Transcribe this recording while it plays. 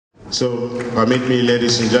So permit me,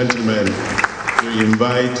 ladies and gentlemen, to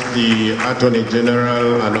invite the Attorney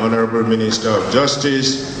General and Honorable Minister of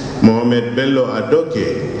Justice, Mohammed Bello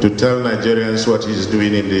Adoke, to tell Nigerians what he's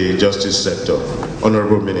doing in the justice sector.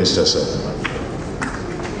 Honorable Minister, sir.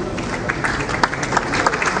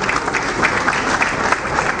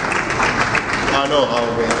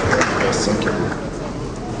 Yes, thank you.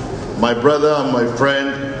 My brother and my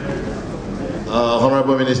friend,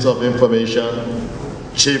 Honorable Minister of Information,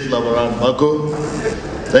 Chief Labaran Mako,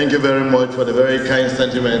 thank you very much for the very kind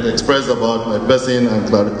sentiment expressed about my person and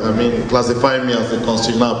classifying me as a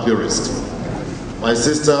constitutional purist. My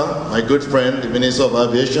sister, my good friend, the Minister of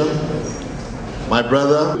Aviation, my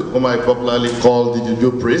brother, whom I popularly call the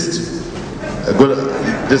Juju Priest, a good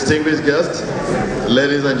distinguished guest,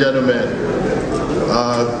 ladies and gentlemen,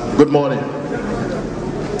 good morning.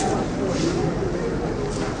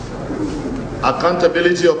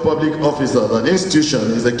 Accountability of public officers and institutions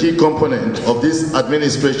is a key component of this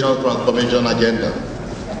administration's transformation agenda.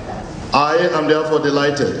 I am therefore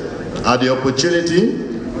delighted at the opportunity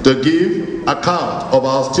to give account of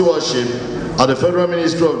our stewardship at the Federal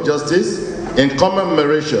Ministry of Justice in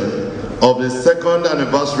commemoration of the 2nd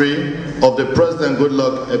anniversary of the President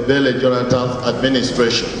Goodluck Ebele Jonathan's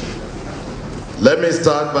administration. Let me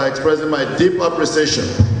start by expressing my deep appreciation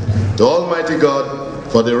to Almighty God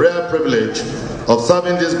for the rare privilege of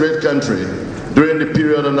serving this great country during the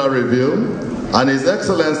period under review, and His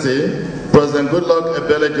Excellency, President Goodluck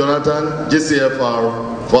Ebele Jonathan,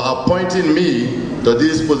 GCFR, for appointing me to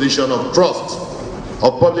this position of trust,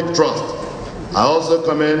 of public trust. I also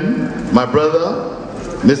commend my brother,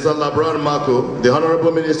 Mr. Labaran Mako, the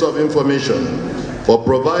Honorable Minister of Information, for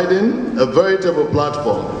providing a veritable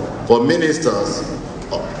platform for ministers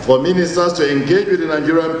to engage with the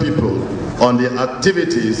Nigerian people on the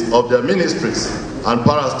activities of their ministries and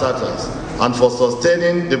parastatals, and for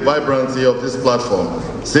sustaining the vibrancy of this platform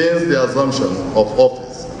since the assumption of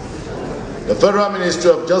office. The Federal Ministry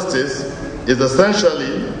of Justice is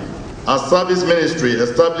essentially a service ministry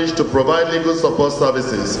established to provide legal support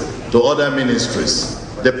services to other ministries,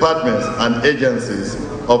 departments, and agencies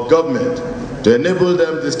of government to enable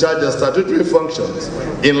them to discharge their statutory functions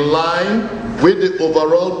in line with the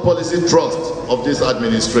overall policy thrust of this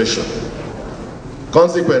administration.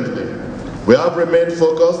 Consequently, we have remained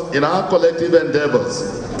focused in our collective endeavors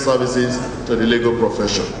services to the legal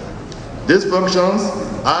profession. These functions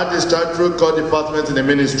are discharged through core departments in the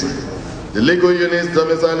ministry, the legal units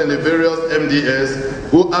domiciled in the various MDAs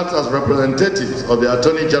who act as representatives of the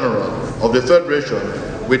Attorney General of the Federation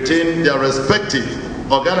within their respective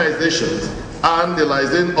organizations and the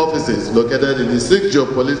licensing offices located in the 6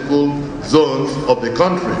 geopolitical zones of the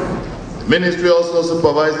country. The ministry also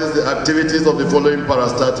supervises the activities of the following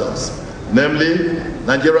parastatals, namely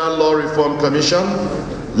Nigerian Law Reform Commission,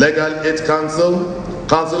 Legal Aid Council,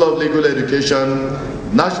 Council of Legal Education,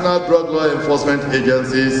 National Drug Law Enforcement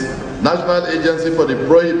Agencies, National Agency for the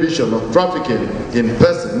Prohibition of Trafficking in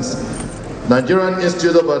Persons, Nigerian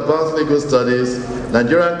Institute of Advanced Legal Studies,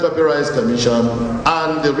 Nigerian Copyright Commission,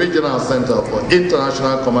 and the Regional Center for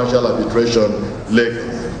International Commercial Arbitration,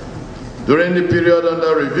 Lagos. During the period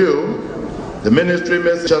under review, the ministry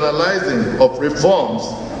made channelizing of reforms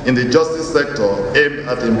in the justice sector aimed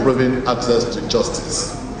at improving access to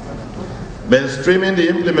justice. Mainstreaming the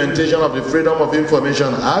implementation of the Freedom of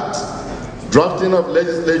Information Act, drafting of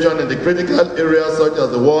legislation in the critical areas such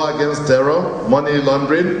as the war against terror, money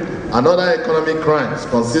laundering, and other economic crimes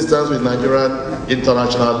consistent with Nigerian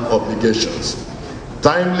international obligations.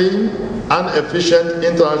 Timely and efficient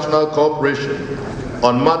international cooperation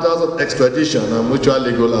on matters of extradition and mutual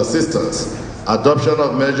legal assistance, adoption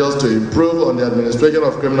of measures to improve on the administration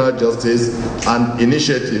of criminal justice, and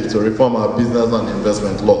initiatives to reform our business and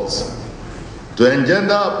investment laws. To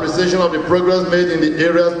engender appreciation of the progress made in the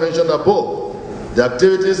areas mentioned above, the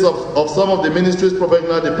activities of some of the ministry's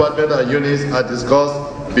professional departments and units are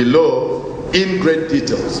discussed below in great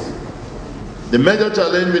details. The major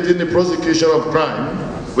challenge within the prosecution of crime,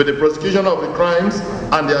 with the prosecution of the crimes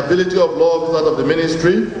and the ability of law officers of the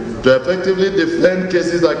ministry to effectively defend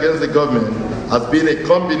cases against the government, has been a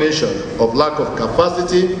combination of lack of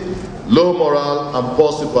capacity, low morale, and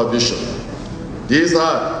poor supervision. These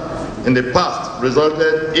had, in the past,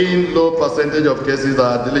 resulted in low percentage of cases that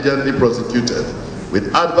are diligently prosecuted,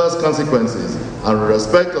 with adverse consequences, and in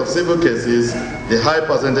respect of civil cases, the high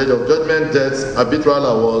percentage of judgment deaths, arbitral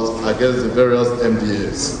awards against the various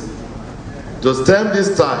MDAs. To stem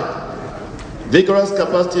this tide, vigorous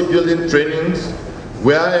capacity building trainings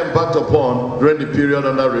were embarked upon during the period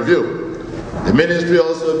under review. The ministry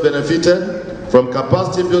also benefited from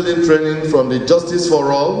capacity building training from the Justice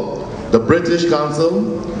for All, the British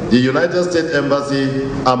Council, the United States Embassy,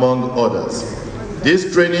 among others.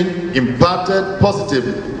 This training impacted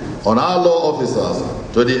positively on our law officers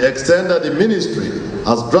to the extent that the ministry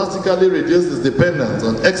has drastically reduced its dependence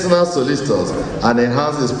on external solicitors and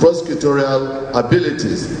enhanced its prosecutorial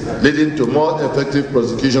abilities, leading to more effective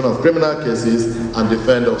prosecution of criminal cases and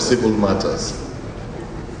defense of civil matters.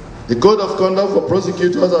 The Code of Conduct for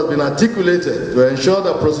prosecutors has been articulated to ensure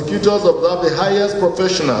that prosecutors observe the highest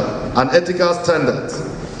professional and ethical standards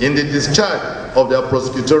in the discharge of their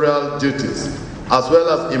prosecutorial duties, as well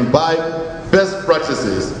as imbibe best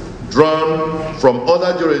practices drawn from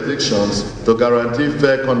other jurisdictions to guarantee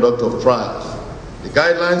fair conduct of trials. The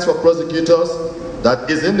guidelines for prosecutors that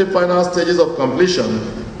is in the final stages of completion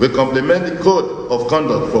will complement the Code of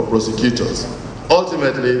Conduct for prosecutors.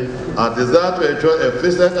 Ultimately, our desire to ensure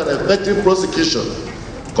efficient and effective prosecution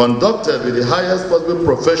conducted with the highest possible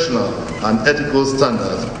professional and ethical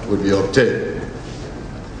standards will be obtained.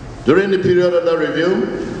 During the period under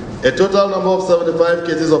review, a total number of 75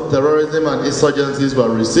 cases of terrorism and insurgencies were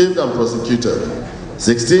received and prosecuted.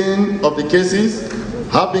 16 of the cases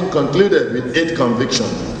have been concluded with 8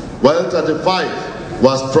 convictions, while 35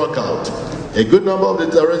 were struck out. A good number of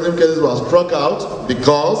the terrorism cases were struck out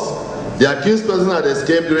because the accused person had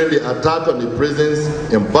escaped during the attack on the prisons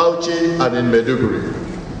in Bauchi and in Maiduguri.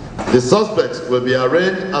 The suspects will be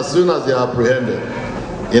arraigned as soon as they are apprehended.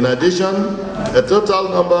 In addition, a total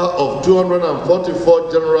number of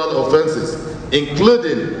 244 general offenses,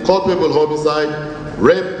 including culpable homicide,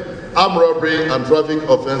 rape, armed robbery, and traffic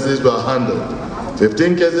offenses were handled.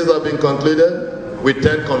 15 cases have been concluded with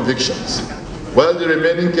 10 convictions, while the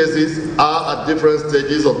remaining cases are at different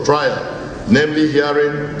stages of trial, namely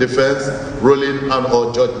hearing, defense, ruling,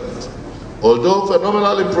 and/or judgment. Although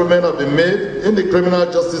phenomenal improvement have been made in the criminal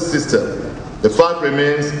justice system, the fact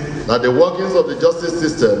remains that the workings of the justice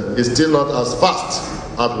system is still not as fast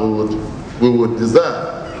as we would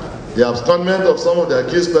desire. The abscondment of some of the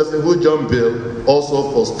accused persons who jumped bail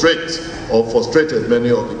also frustrated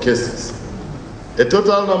many of the cases. A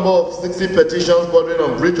total number of 60 petitions bordering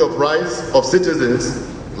on breach of rights of citizens,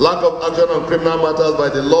 lack of action on criminal matters by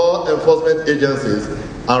the law enforcement agencies,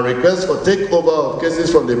 and requests for takeover of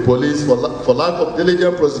cases from the police for lack of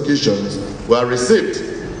diligent prosecutions were received.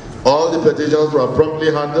 All the petitions were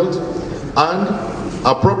promptly handled and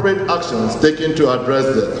appropriate actions taken to address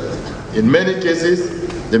them. In many cases,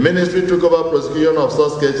 the ministry took over prosecution of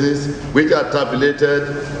such cases, which are tabulated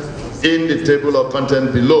in the table of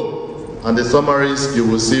content below, and the summaries you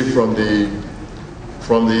will see from the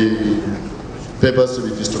papers to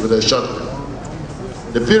be distributed shortly.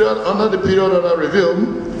 Under the period under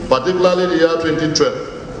review, particularly the year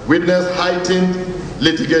 2012, witnessed heightened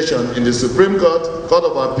litigation in the Supreme Court, Court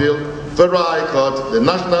of Appeal, Federal High Court, the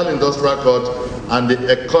National Industrial Court, and the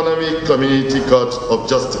Economic Community Court of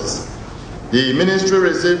Justice. The ministry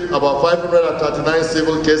received about 539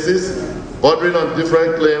 civil cases bordering on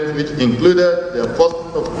different claims, which included the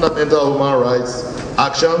enforcement of fundamental human rights,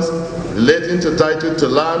 actions relating to title to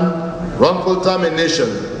land, wrongful termination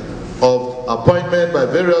of appointment by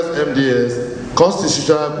various MDAs,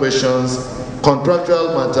 constitutional questions,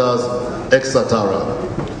 contractual matters, etc.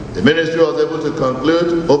 The ministry was able to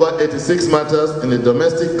conclude over 86 matters in the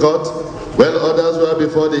domestic court, while others were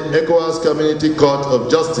before the ECOWAS Community Court of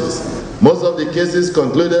Justice. Most of the cases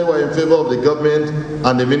concluded were in favor of the government,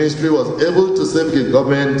 and the ministry was able to save the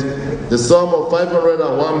government the sum of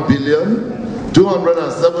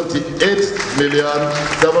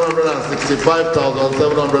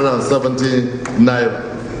 501,278,765,770 naira.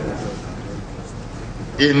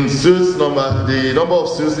 In suits the number of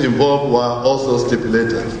suits involved were also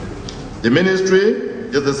stipulated. The ministry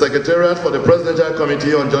is the Secretariat for the Presidential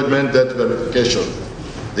Committee on Judgment Debt Verification.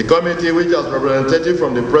 The committee, which has representative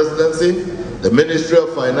from the Presidency, the Ministry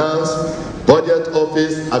of Finance, Budget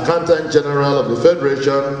Office, Accountant General of the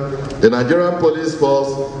Federation, the Nigerian Police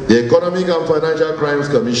Force, the Economic and Financial Crimes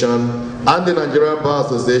Commission, and the Nigerian Bar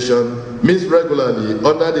Association, meets regularly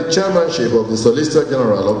under the chairmanship of the Solicitor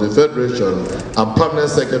General of the Federation and Permanent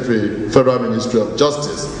Secretary, Federal Ministry of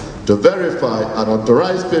Justice, to verify and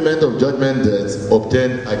authorize payment of judgment debts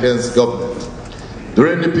obtained against government.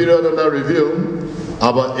 During the period under review,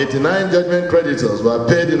 about 89 judgment creditors were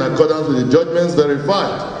paid in accordance with the judgments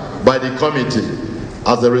verified by the committee.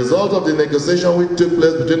 As a result of the negotiation which took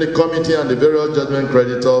place between the committee and the various judgment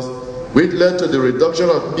creditors, which led to the reduction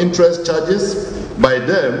of interest charges by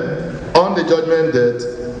them on the judgment debt,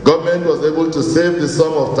 government was able to save the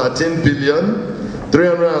sum of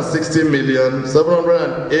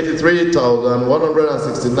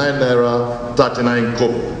 13,360,783,169 naira 39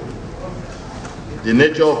 kobo. The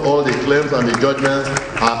nature of all the claims and the judgments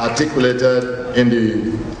are articulated in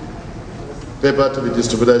the paper to be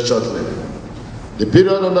distributed shortly. The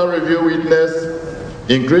period under review witnessed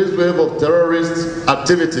increased wave of terrorist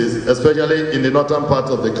activities, especially in the northern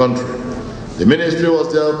part of the country. The ministry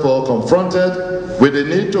was therefore confronted with the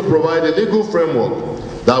need to provide a legal framework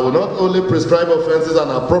that will not only prescribe offenses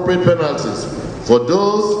and appropriate penalties for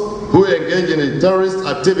those who engage in the terrorist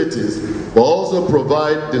activities, but also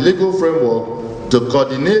provide the legal framework to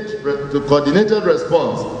coordinated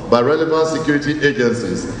response by relevant security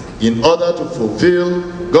agencies in order to fulfill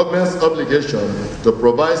government's obligation to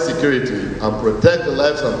provide security and protect the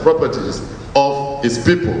lives and properties of its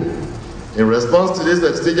people. In response to these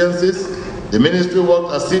exigencies, the ministry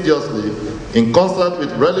worked assiduously in concert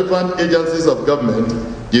with relevant agencies of government,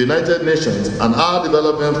 the United Nations, and our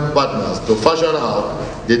development partners to fashion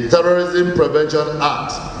out the Terrorism Prevention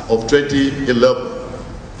Act of 2011.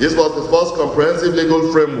 This was the first comprehensive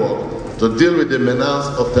legal framework to deal with the menace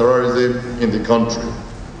of terrorism in the country.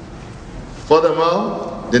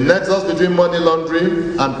 Furthermore, the nexus between money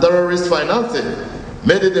laundering and terrorist financing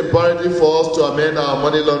made it imperative for us to amend our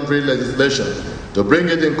money laundering legislation to bring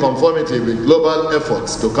it in conformity with global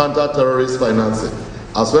efforts to counter terrorist financing,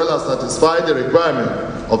 as well as satisfy the requirement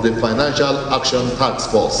of the Financial Action Task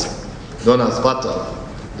Force, known as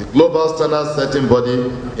FATF, the global standard-setting body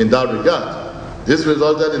in that regard. This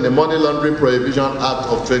resulted in the Money Laundering Prohibition Act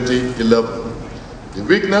of 2011. The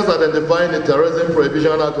weakness identified in the Terrorism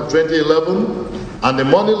Prohibition Act of 2011 and the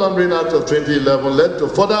Money Laundering Act of 2011 led to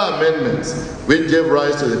further amendments which gave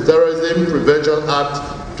rise to the Terrorism Prevention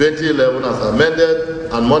Act 2011 as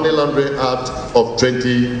amended and Money Laundering Act of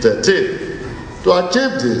 2013. To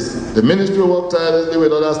achieve this, the ministry worked tirelessly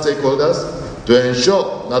with other stakeholders to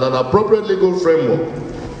ensure that an appropriate legal framework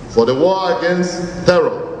for the war against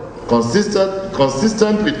terror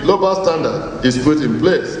consistent with global standards is put in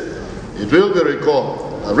place. It will be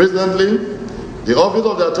recalled that recently, the Office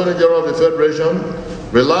of the Attorney General of the Federation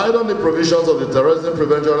relied on the provisions of the Terrorism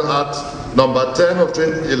Prevention Act No. 10 of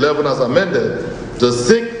 2011 as amended to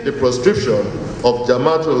seek the proscription of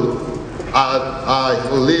Jamaatul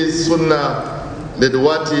Ahli Sunnah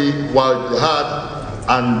Lidwati wal Jihad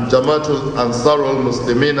and Jamaatul Ansarul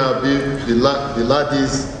Muslimina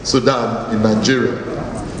Biladis Sudan in Nigeria.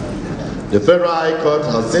 The Federal High Court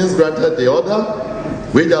has since granted the order,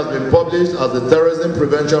 which has been published as the Terrorism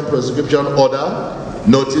Prevention Prescription Order,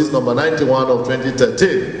 Notice Number 91 of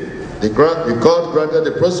 2013. The court granted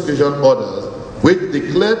the prosecution orders, which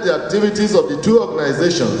declared the activities of the two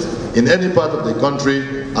organizations in any part of the country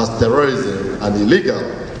as terrorism and illegal.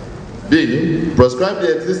 B. Prescribed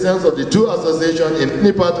the existence of the two associations in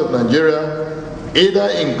any part of Nigeria, either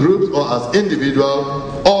in groups or as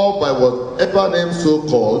individuals, or by whatever name so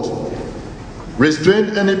called.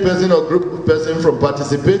 Restrained any person or group of persons from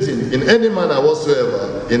participating in any manner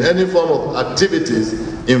whatsoever in any form of activities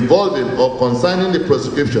involving or concerning the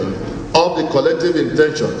proscription of the collective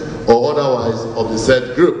intention or otherwise of the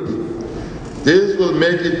said group. This will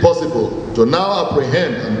make it possible to now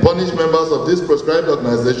apprehend and punish members of this proscribed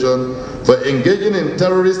organization for engaging in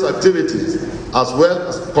terrorist activities, as well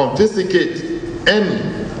as confiscate any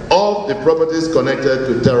of the properties connected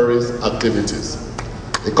to terrorist activities.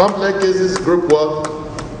 The complex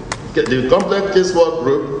casework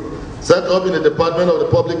group set up in the Department of the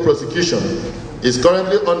Public Prosecution is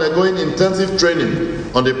currently undergoing intensive training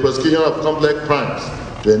on the prosecution of complex crimes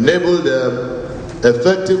to enable them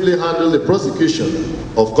effectively handle the prosecution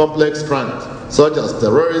of complex crimes such as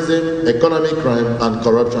terrorism, economic crime, and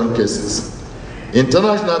corruption cases.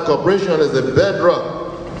 International cooperation is the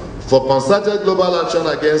bedrock for concerted global action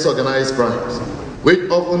against organized crimes, which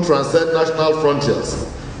often transcend national frontiers.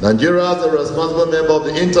 Nigeria, as a responsible member of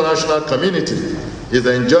the international community, is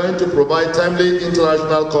enjoined to provide timely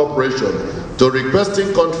international cooperation to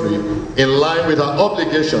requesting country in line with our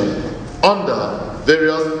obligation under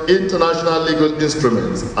various international legal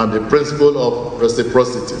instruments and the principle of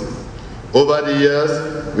reciprocity. Over the years,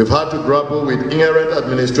 we've had to grapple with inherent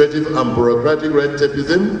administrative and bureaucratic red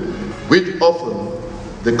tapeism, which often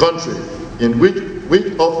the country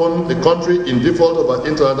in default of our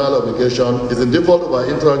international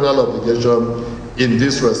obligation in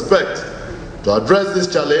this respect. To address this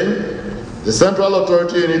challenge, the Central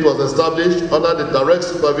Authority Unit was established under the direct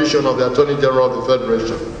supervision of the Attorney General of the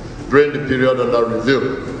Federation during the period under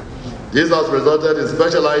review. This has resulted in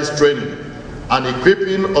specialized training and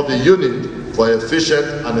equipping of the unit for efficient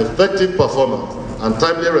and effective performance and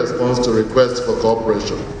timely response to requests for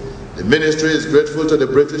cooperation. The Ministry is grateful to the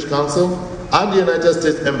British Council and the United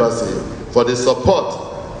States Embassy for the support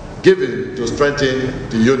given to strengthen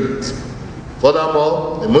the unit.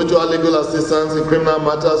 Furthermore, the mutual legal assistance in criminal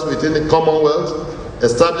matters within the Commonwealth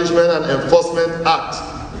Establishment and Enforcement Act,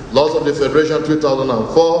 Laws of the Federation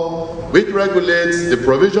 2004, which regulates the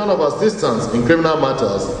provision of assistance in criminal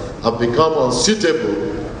matters, have become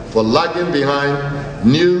unsuitable for lagging behind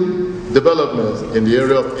new developments in the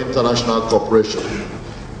area of international cooperation.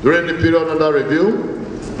 During the period under review,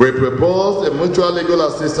 we proposed a mutual legal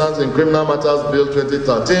assistance in criminal matters bill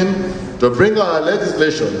 2013 to bring our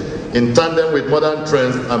legislation in tandem with modern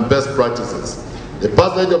trends and best practices. The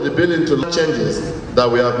passage of the bill into law changes that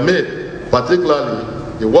we have made, particularly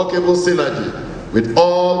the workable synergy with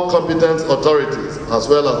all competent authorities as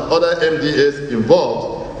well as other MDAs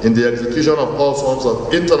involved in the execution of all forms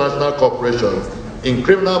of international cooperation in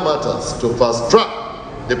criminal matters to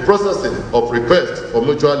fast-track the processing of requests for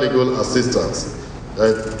mutual legal assistance.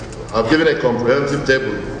 I've given a comprehensive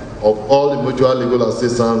table of all the mutual legal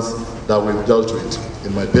assistance that we've dealt with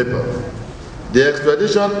in my paper. The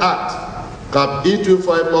Extradition Act, Cap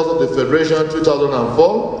E25 Laws of the Federation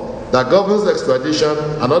 2004, that governs extradition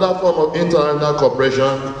and other form of international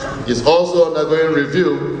cooperation, is also undergoing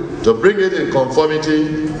review to bring it in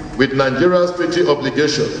conformity with Nigeria's treaty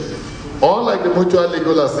obligation. Unlike the mutual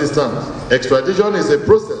legal assistance, extradition is a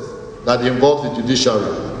process that involves the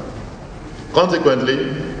judiciary.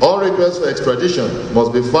 Consequently, all requests for extradition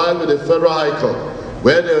must be filed with the Federal High Court,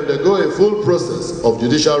 where they undergo a full process of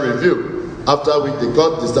judicial review, after which the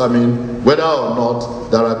court determines whether or not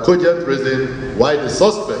there are cogent reasons why the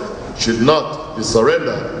suspect should not be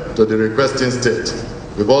surrendered to the requesting state.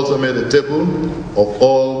 We've also made a table of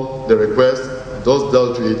all the requests, those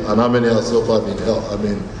dealt with, and how many have so far been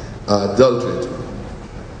dealt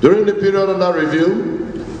with. During the period under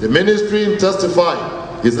review, the ministry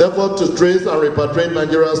intensified its effort to trace and repatriate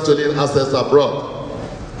Nigeria's stolen assets abroad.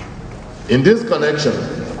 In this connection,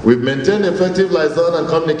 we've maintained effective liaison and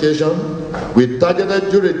communication with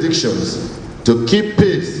targeted jurisdictions to keep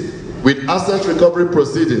pace with asset recovery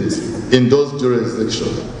proceedings in those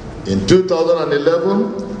jurisdictions. In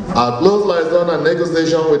 2011, our close liaison and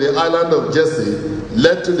negotiation with the island of Jersey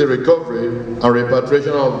led to the recovery and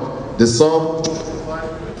repatriation of the sum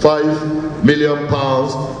 £5 million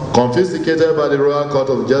confiscated by the Royal Court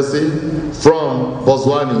of Jersey from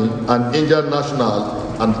Boswani, an injured national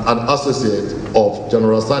and an associate of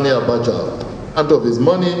General Sani Abacha, and of his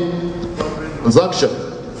money transaction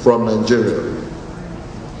from Nigeria.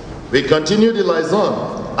 We continue the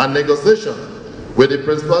liaison and negotiation with the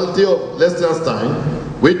Principality of Liechtenstein,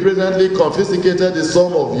 which recently confiscated the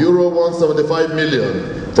sum of €175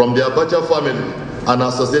 million from the Abacha family, an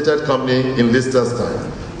associated company in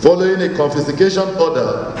Liechtenstein, following a confiscation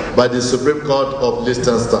order by the Supreme Court of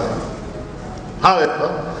Liechtenstein.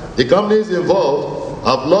 However, the companies involved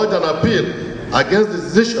have lodged an appeal against the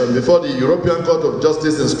decision before the European Court of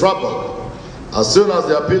Justice in Strasbourg. As soon as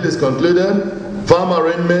the appeal is concluded, firm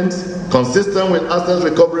arrangements consistent with asset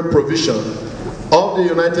recovery provision of the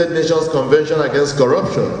United Nations Convention Against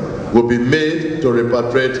Corruption will be made to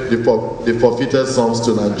repatriate the forfeited sums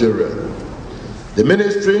to Nigeria. The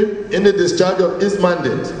ministry, in the discharge of its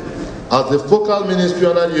mandate as the focal ministry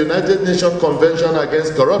under the United Nations Convention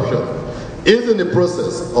Against Corruption, is in the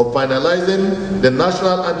process of finalizing the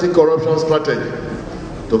National Anti-Corruption Strategy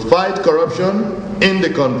to fight corruption in the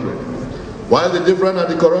country. While the different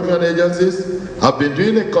anti-corruption agencies have been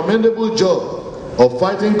doing a commendable job of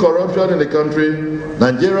fighting corruption in the country,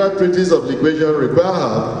 Nigeria Treaty's obligation require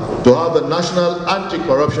her to have a national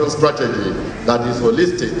anti-corruption strategy that is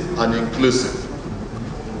holistic and inclusive.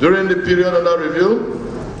 During the period under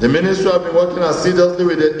review, the ministry has been working assiduously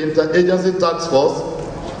with the interagency task force,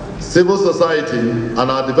 civil society, and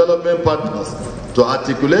our development partners to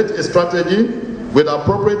articulate a strategy with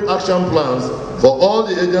appropriate action plans for all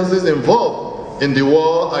the agencies involved in the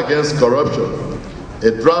war against corruption. A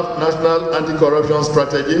draft national anti-corruption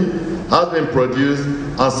strategy has been produced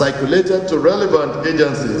and circulated to relevant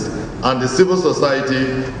agencies and the civil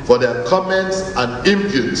society for their comments and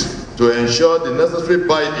input to ensure the necessary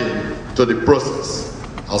buy-in to the process.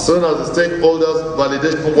 As soon as the stakeholders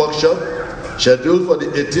validation workshop scheduled for the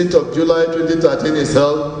 18th of July 2013 is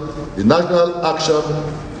held, the national action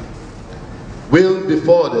will be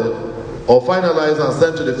forwarded or finalized and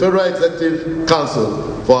sent to the Federal Executive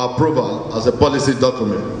Council for approval as a policy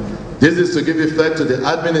document. This is to give effect to the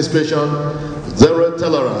administration's zero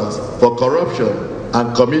tolerance for corruption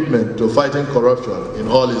and commitment to fighting corruption in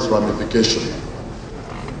all its ramifications.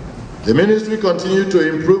 The ministry continued to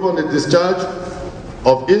improve on the discharge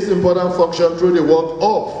of its important function through the work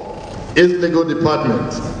of its legal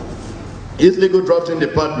department, its legal drafting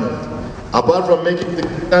department, apart from making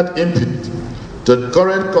the input to the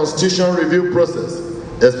current constitution review process.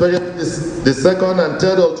 especially the second and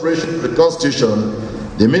third alteration of the Constitution,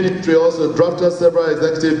 the Ministry also drafted several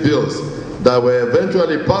executive bills that were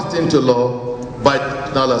eventually passed into law by the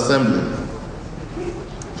National Assembly.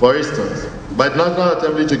 For instance, by the National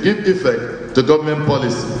Assembly to give effect to government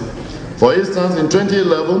policy. For instance, in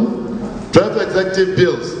 2011, 12 executive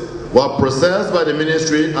bills were processed by the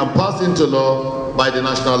Ministry and passed into law by the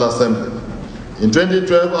National Assembly. In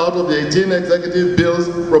 2012, out of the 18 executive bills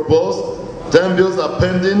proposed, 10 bills are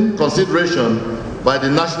pending consideration by the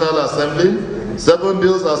National Assembly. 7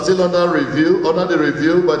 bills are still under the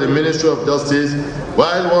review by the Ministry of Justice,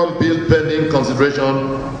 while 1 bill pending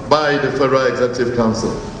consideration by the Federal Executive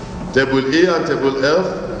Council. Table E and Table F.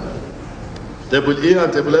 Table E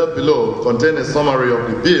and Table F below contain a summary of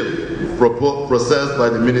the bill processed by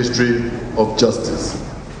the Ministry of Justice.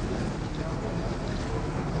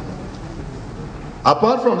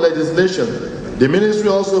 Apart from legislation, the Ministry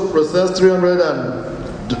also processed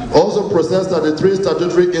 33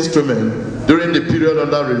 statutory instruments during the period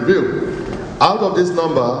under review. Out of this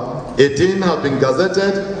number, 18 have been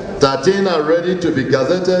gazetted, 13 are ready to be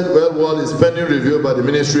gazetted, while 1 is pending review by the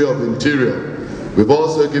Ministry of Interior. We've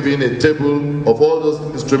also given a table of all those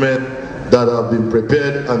instruments that have been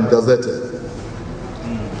prepared and gazetted.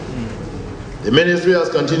 The Ministry has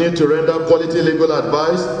continued to render quality legal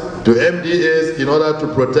advice to MDAs in order to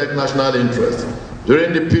protect national interests.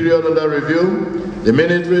 During the period under review, the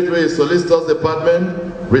Ministry through its Solicitors Department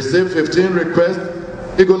received 15 requests,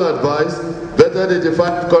 legal advice, vetted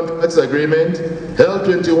 85 contracts agreement, held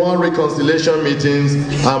 21 reconciliation meetings,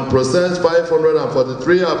 and processed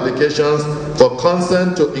 543 applications for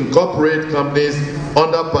consent to incorporate companies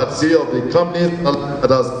under Part C of the Companies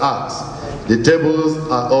Act. The tables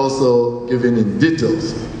are also given in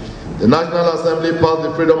details. The National Assembly passed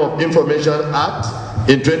the Freedom of Information Act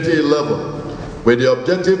in 2011 with the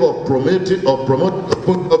objective of promoting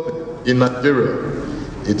open government in Nigeria.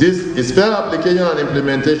 Its fair application and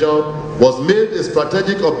implementation was made a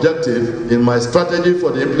strategic objective in my strategy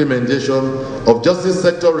for the implementation of justice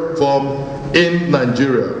sector reform in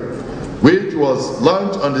Nigeria, which was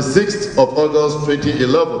launched on the 6th of August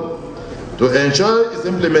 2011. To ensure its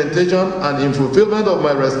implementation and in fulfillment of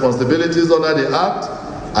my responsibilities under the Act,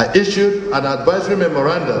 I issued an advisory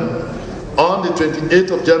memorandum on the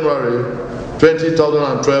 28th of January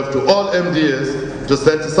 2012 to all MDAs to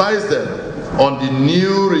sensitize them on the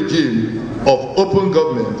new regime of open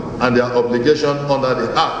government and their obligation under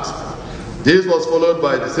the Act. This was followed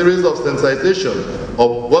by a series of sensitization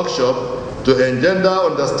of workshops to engender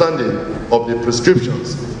understanding of the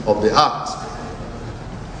prescriptions of the Act.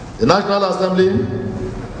 The National Assembly,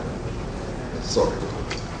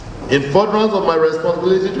 in furtherance of my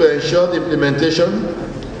responsibility to ensure the implementation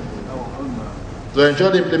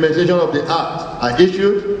of the Act, I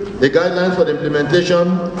issued the guidelines for the implementation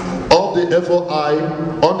of the FOI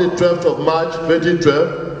on the 12th of March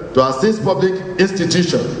 2012 to assist public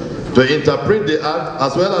institutions to interpret the Act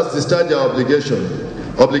as well as discharge their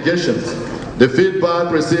obligations. The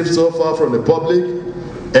feedback received so far from the public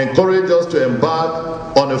encouraged us to embark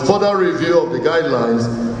on a further review of the guidelines,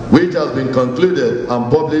 which has been concluded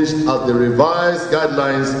and published as the revised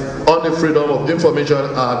guidelines on the Freedom of Information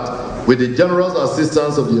Act with the generous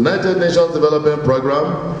assistance of the United Nations Development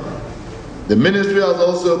Programme. The Ministry has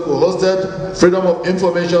also co-hosted Freedom of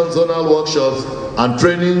Information zonal workshops and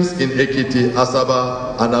trainings in Ekiti,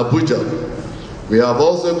 Asaba, and Abuja. We have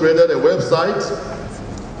also created a website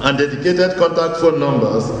and dedicated contact phone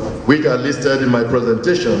numbers, which are listed in my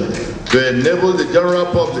presentation, to enable the general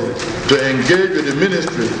public to engage with the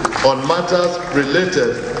Ministry on matters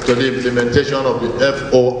related to the implementation of the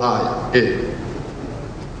FOIA.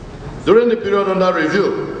 During the period under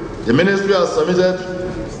review, the Ministry has submitted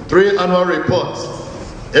 3 annual reports,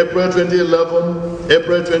 April 2011,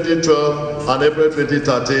 April 2012, and April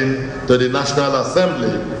 2013, to the National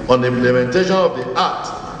Assembly on the implementation of the Act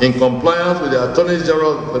in compliance with the Attorney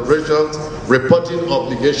General of the Federation's reporting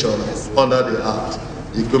obligations under the Act.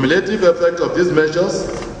 The cumulative effect of these measures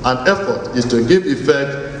and effort is to give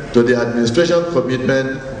effect to the administration's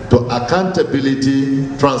commitment to accountability,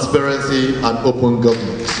 transparency, and open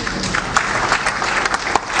government.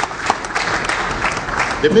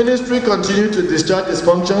 The Ministry continued to discharge its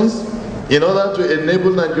functions in order to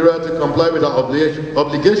enable Nigeria to comply with our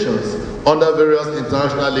obligations under various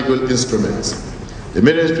international legal instruments. The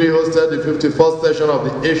Ministry hosted the 51st session of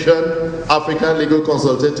the Asian African Legal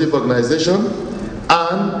Consultative Organization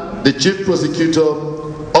and the Chief Prosecutor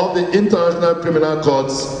of the International Criminal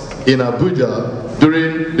Courts in Abuja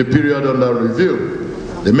during the period under review.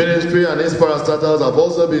 The Ministry and its parastatals have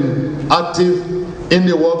also been active in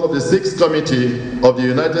the work of the 6th Committee of the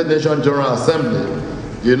United Nations General Assembly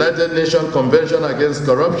the United Nations Convention Against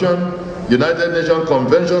Corruption, United Nations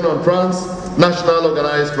Convention on Transnational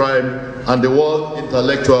Organized Crime, and the World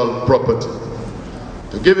Intellectual Property.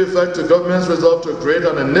 To give effect to government's resolve to create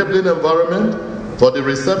an enabling environment for the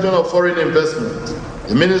reception of foreign investment,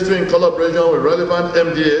 the Ministry, in collaboration with relevant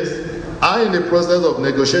MDAs, are in the process of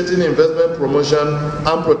negotiating investment promotion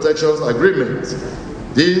and protections agreements.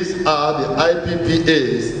 These are the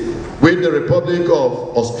IPPAs with the Republic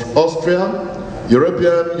of Austria,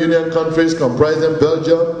 European Union countries comprising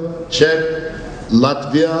Belgium, Czech,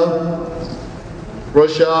 Latvia,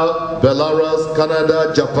 Russia, Belarus,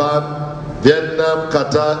 Canada, Japan, Vietnam,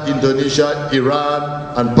 Qatar, Indonesia,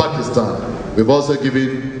 Iran, and Pakistan. We've also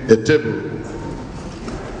given a table.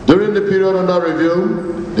 During the period under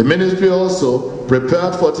review, the Ministry also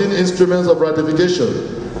prepared 14 instruments of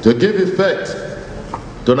ratification to give effect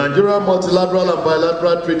to Nigerian multilateral and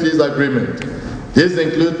bilateral treaties agreement. These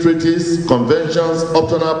include treaties, conventions,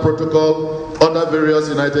 optional protocol under various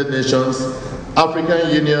United Nations, African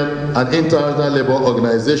Union and International Labour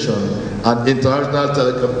Organization, and International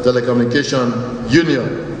Telecommunication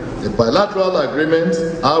Union. The bilateral agreements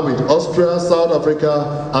are with Austria, South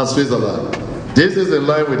Africa, and Switzerland. This is in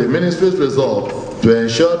line with the Ministry's resolve to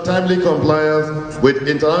ensure timely compliance with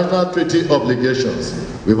international treaty obligations.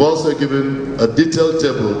 We've also given a detailed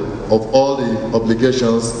table of all the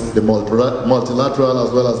obligations, the multilateral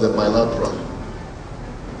as well as the bilateral.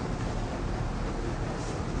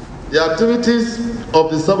 The activities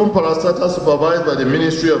of the 7 parastatals supervised by the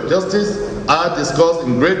Ministry of Justice are discussed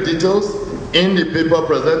in great details in the paper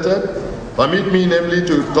presented. Permit me namely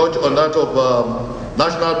to touch on that of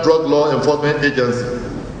National Drug Law Enforcement Agency.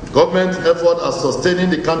 Government's effort at sustaining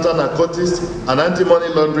the counter-narcotics and anti-money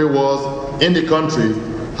laundering wars in the country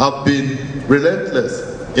have been relentless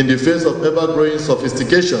in the face of ever-growing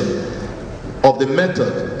sophistication of the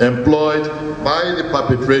method employed by the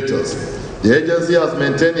perpetrators. The agency has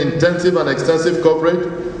maintained intensive and extensive coverage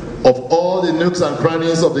of all the nooks and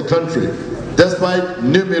crannies of the country, despite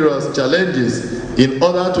numerous challenges in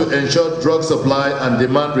order to ensure drug supply and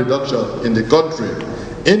demand reduction in the country.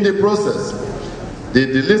 In the process, the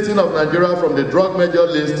delisting of Nigeria from the drug major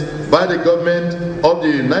list by the government of the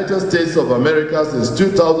United States of America since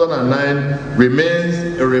 2009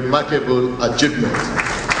 remains a remarkable achievement.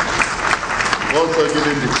 Also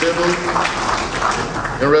given the table.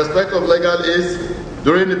 In respect of legal aid,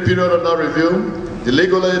 during the period under review, the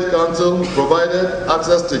Legal Aid Council provided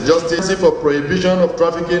access to justice for prohibition of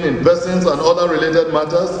trafficking in persons and other related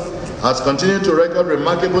matters, has continued to record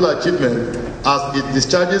remarkable achievement as it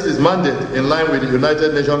discharges its mandate in line with the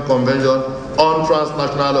United Nations Convention on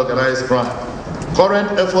Transnational Organized Crime.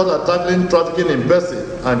 Current efforts at tackling trafficking in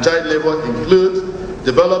persons and child labor include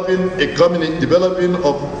developing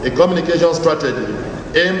a communication strategy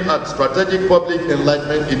aimed at strategic public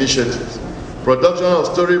enlightenment initiatives, production of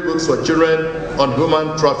storybooks for children on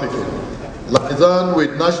human trafficking, liaison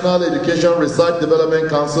with National Education Research Development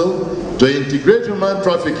Council to integrate human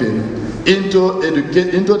trafficking into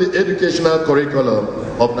the educational curriculum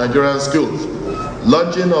of Nigerian schools,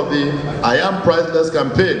 launching of the I Am Priceless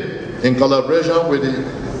campaign in collaboration with the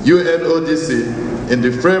UNODC in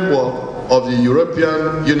the framework of the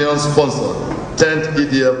European Union-sponsored 10th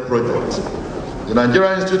EDF project. The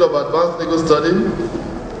Nigerian Institute of Advanced Legal Study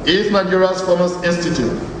is Nigeria's foremost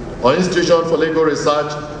institute or institution for legal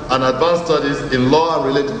research and advanced studies in law and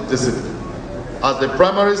related disciplines. As the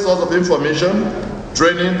primary source of information,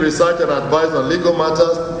 training, research, and advice on legal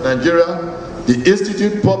matters in Nigeria, the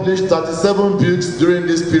institute published 37 books during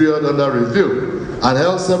this period under review and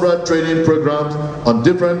held several training programs on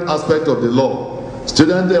different aspects of the law.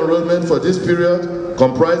 Student enrollment for this period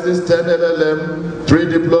comprises 10 LLM, 3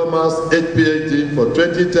 diplomas, 8 PhD for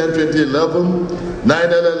 2010-2011, 9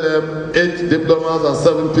 LLM, 8 diplomas, and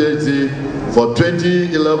 7 PhD for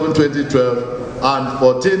 2011-2012, and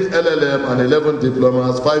 14 LLM and 11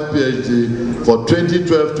 diplomas, 5 PhD for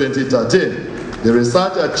 2012-2013. The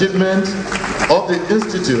research achievements of the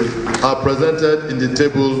Institute are presented in the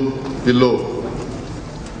table below.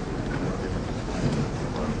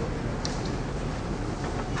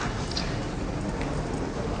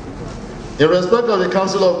 In respect of the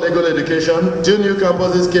Council of Legal Education, 2 new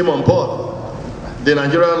campuses came on board the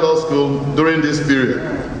Nigerian Law School during this period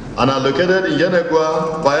and are located in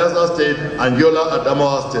Yenagoa, Bayelsa State, and Yola,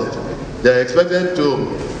 Adamawa State. They are expected to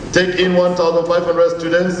take in 1,500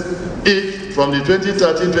 students each from the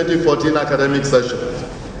 2013-2014 academic session,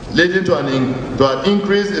 leading to an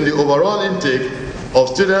increase in the overall intake of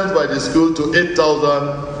students by the school to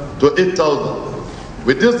 8,000.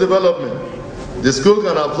 With this development, the school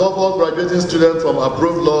can absorb all graduating students from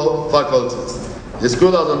approved law faculties. the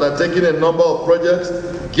school has undertaken a number of projects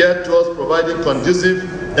geared towards providing conducive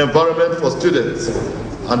environment for students,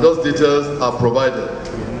 and those details are provided.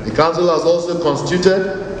 The Council has also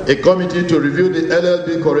constituted a committee to review the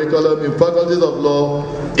LLB curriculum in faculties of law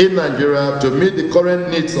in Nigeria to meet the current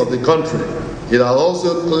needs of the country. It has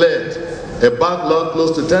also cleared a backlog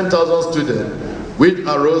close to 10,000 students, which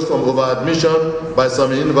arose from over-admission by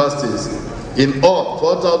some universities. In all,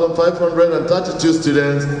 4,532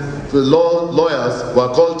 students, lawyers, were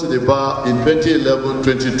called to the bar in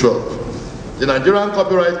 2011-2012. The Nigerian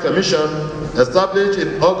Copyright Commission, established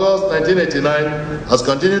in August 1989, has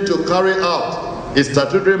continued to carry out its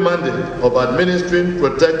statutory mandate of administering,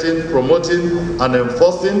 protecting, promoting, and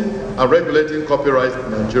enforcing and regulating copyright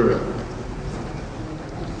in Nigeria.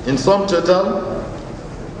 In sum total,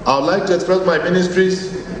 I would like to express my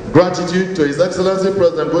ministry's gratitude to His Excellency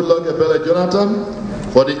President Goodluck Bello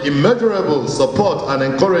Jonathan for the immeasurable support and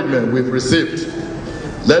encouragement we've received.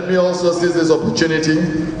 Let me also seize this opportunity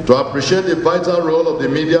to appreciate the vital role of the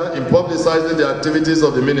media in publicizing the activities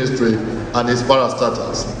of the ministry and its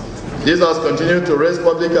parastatals. This has continued to raise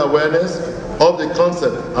public awareness of the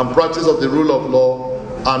concept and practice of the rule of law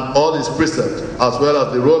and all its precepts, as well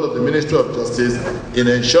as the role of the Ministry of Justice in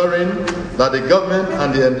ensuring that the government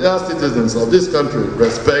and the entire citizens of this country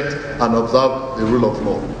respect and observe the rule of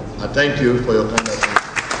law. I thank you for your kind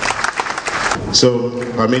attention. So,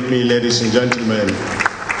 permit me, ladies and gentlemen,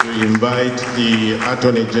 to invite the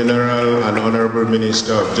Attorney General and Honorable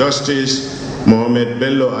Minister of Justice,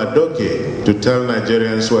 Bello Adoke, to tell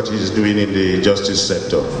Nigerians what he's doing in the justice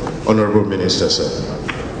sector. Honorable Minister, sir.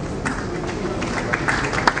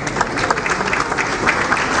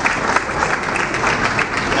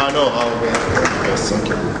 Yes, thank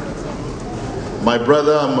you. My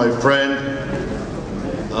brother and my friend,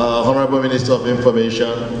 Honorable Minister of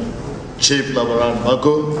Information, Chief Labaran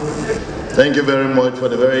Mako, thank you very much for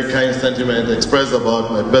the very kind sentiment expressed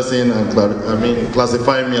about my person and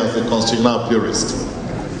classifying me as a constitutional purist.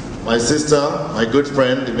 My sister, my good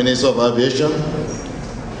friend, the Minister of Aviation,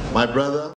 my brother.